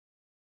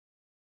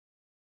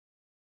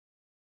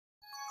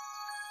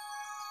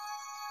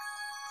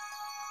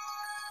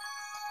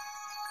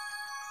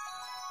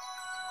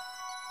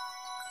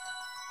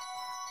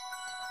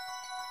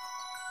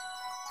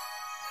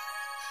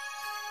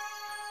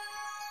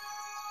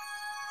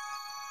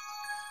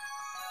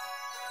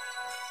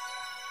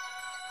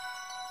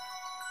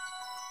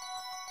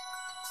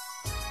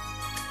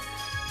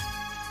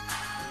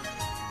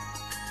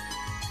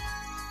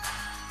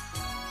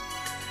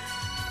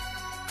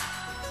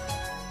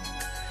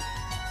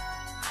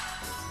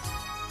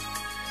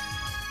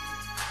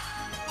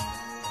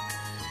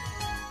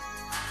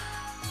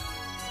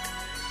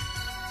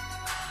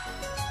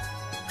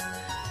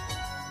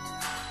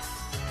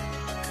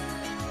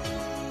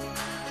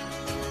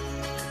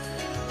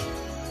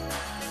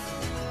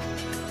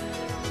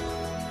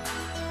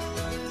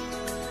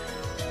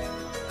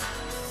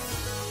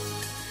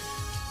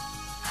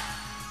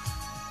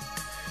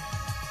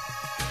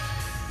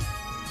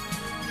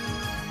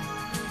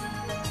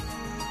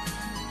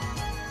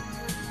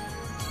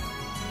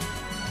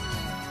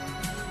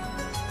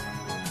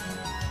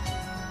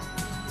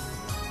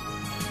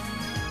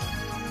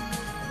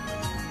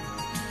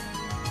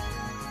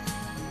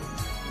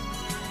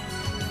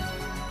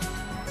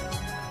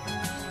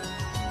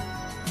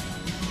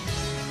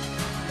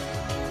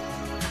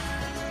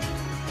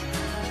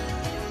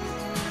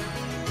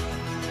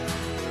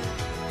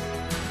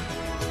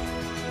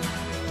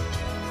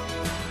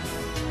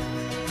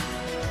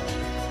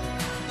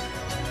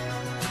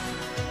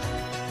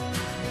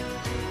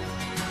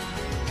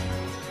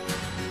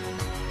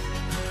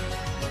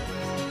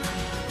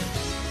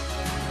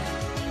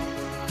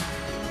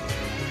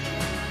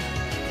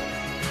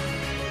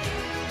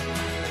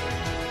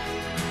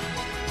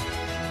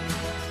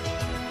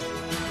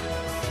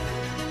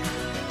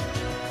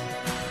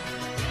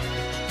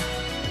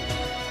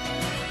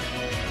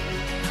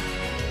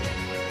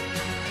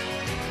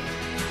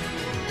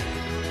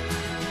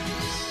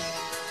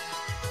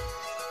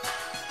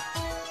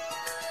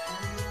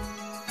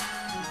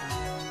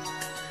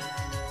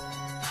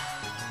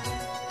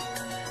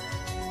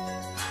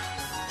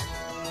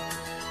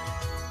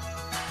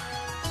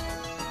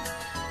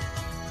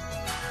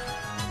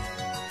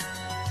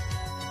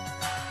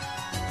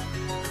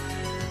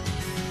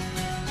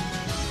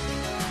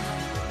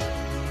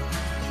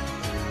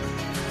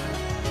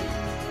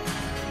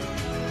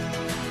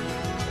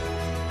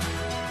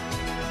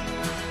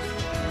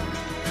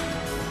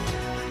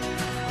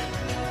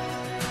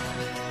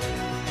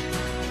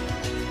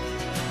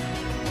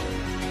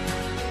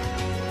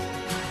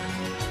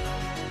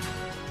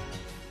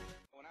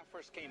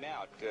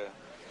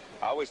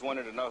I always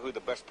wanted to know who the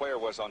best player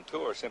was on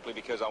tour, simply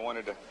because I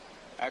wanted to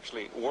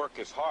actually work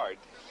as hard.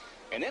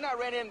 And then I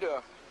ran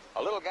into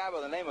a little guy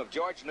by the name of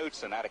George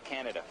Knudson out of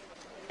Canada.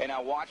 And I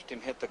watched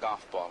him hit the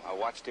golf ball. I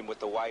watched him with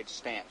the wide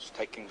stance,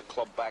 taking the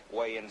club back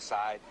way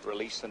inside,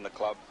 releasing the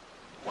club.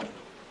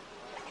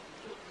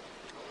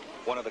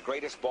 One of the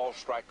greatest ball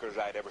strikers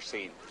I'd ever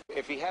seen.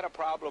 If he had a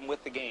problem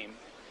with the game,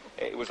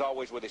 it was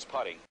always with his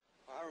putting.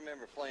 I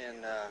remember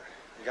playing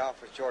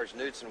golf with George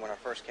Knudson when I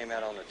first came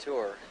out on the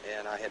tour,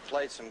 and I had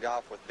played some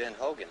golf with Ben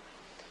Hogan.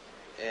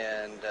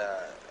 And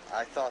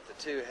I thought the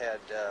two had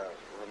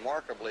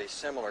remarkably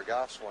similar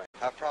golf swing.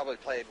 I've probably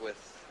played with,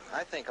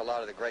 I think, a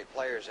lot of the great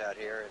players out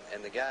here,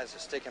 and the guys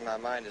that stick in my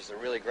mind as the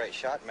really great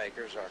shot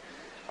makers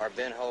are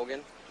Ben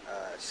Hogan,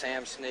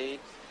 Sam Snead,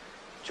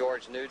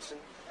 George Knudson,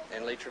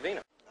 and Lee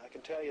Trevino. I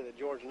can tell you that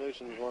George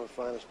Knudson is one of the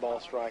finest ball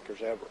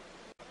strikers ever.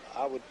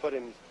 I would put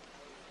him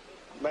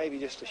maybe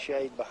just a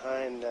shade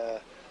behind,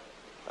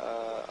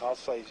 I'll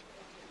say,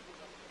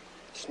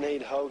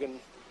 Snead, Hogan,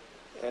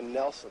 and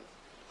Nelson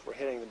for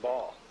hitting the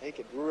ball. He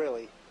could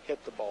really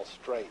hit the ball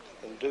straight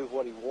and do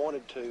what he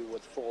wanted to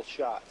with full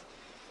shot.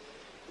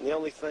 And the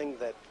only thing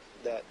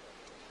that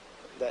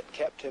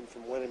kept him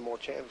from winning more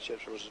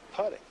championships was his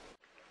putting.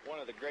 One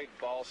of the great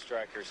ball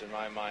strikers in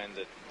my mind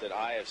that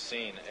I have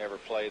seen ever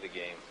play the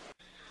game.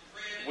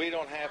 We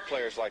don't have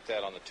players like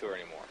that on the tour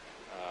anymore.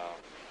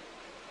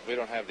 We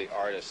don't have the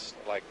artists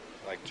like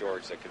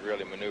George that could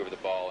really maneuver the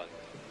ball,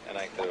 and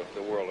I think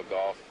the world of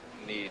golf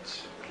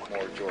needs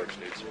more George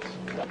Knudsons.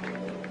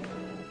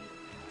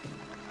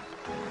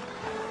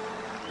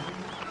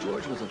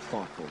 George was a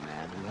thoughtful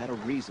man who had a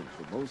reason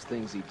for most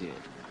things he did.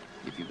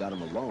 If you got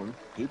him alone,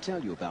 he'd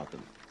tell you about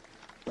them.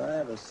 I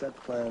have a set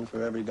plan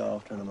for every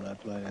golf tournament I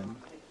play in.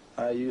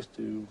 I used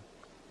to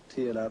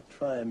tee it up,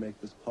 try and make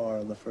this par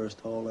on the first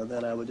hole, and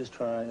then I would just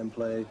try and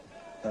play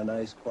a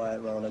nice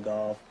quiet round of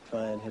golf,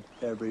 try and hit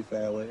every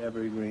fairway,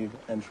 every green,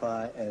 and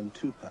try and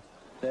two-putt.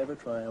 Never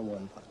try and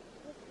one-putt.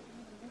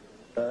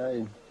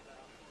 I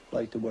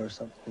like to wear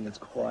something that's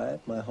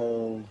quiet. My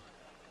whole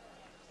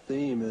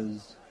theme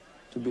is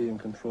to be in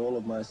control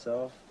of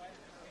myself.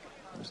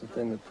 There's a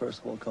thing that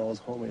Percival calls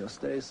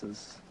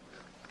homeostasis.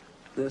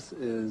 This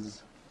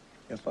is,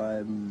 if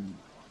I'm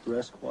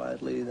dressed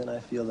quietly, then I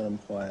feel that I'm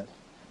quiet.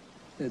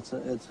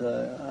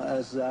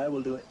 As I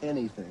will do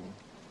anything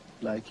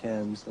that I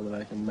can so that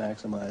I can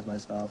maximize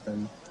myself,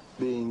 and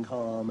being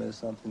calm is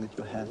something that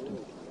you have to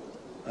do.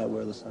 I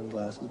wear the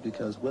sunglasses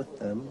because with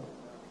them,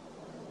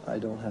 I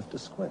don't have to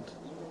squint.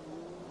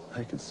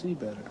 I can see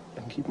better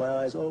and keep my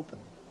eyes open,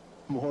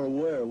 more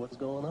aware of what's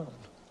going on.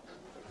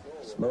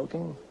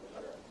 Smoking,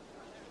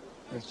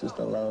 it's just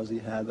a lousy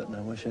habit, and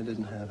I wish I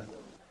didn't have it.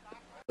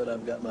 But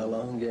I've got my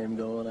long game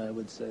going, I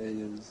would say,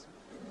 is,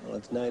 well,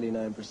 it's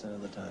 99%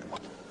 of the time.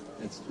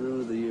 It's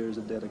through the years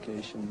of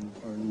dedication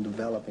or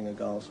developing a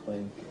golf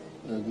swing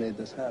that has made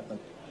this happen.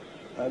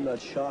 I'm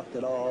not shocked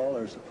at all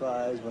or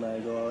surprised when I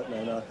go out and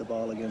I knock the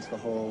ball against the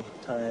hole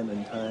time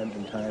and time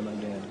and time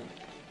again.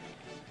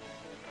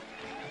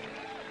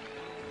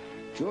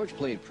 George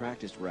played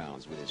practice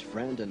rounds with his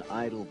friend and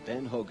idol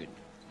Ben Hogan.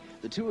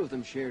 The two of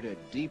them shared a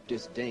deep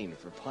disdain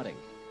for putting,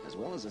 as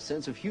well as a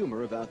sense of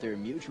humor about their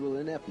mutual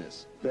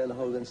ineptness. Ben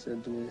Hogan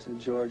said to me, he said,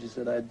 George, he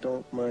said, I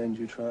don't mind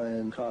you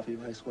trying copy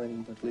my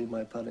swing, but leave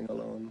my putting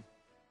alone.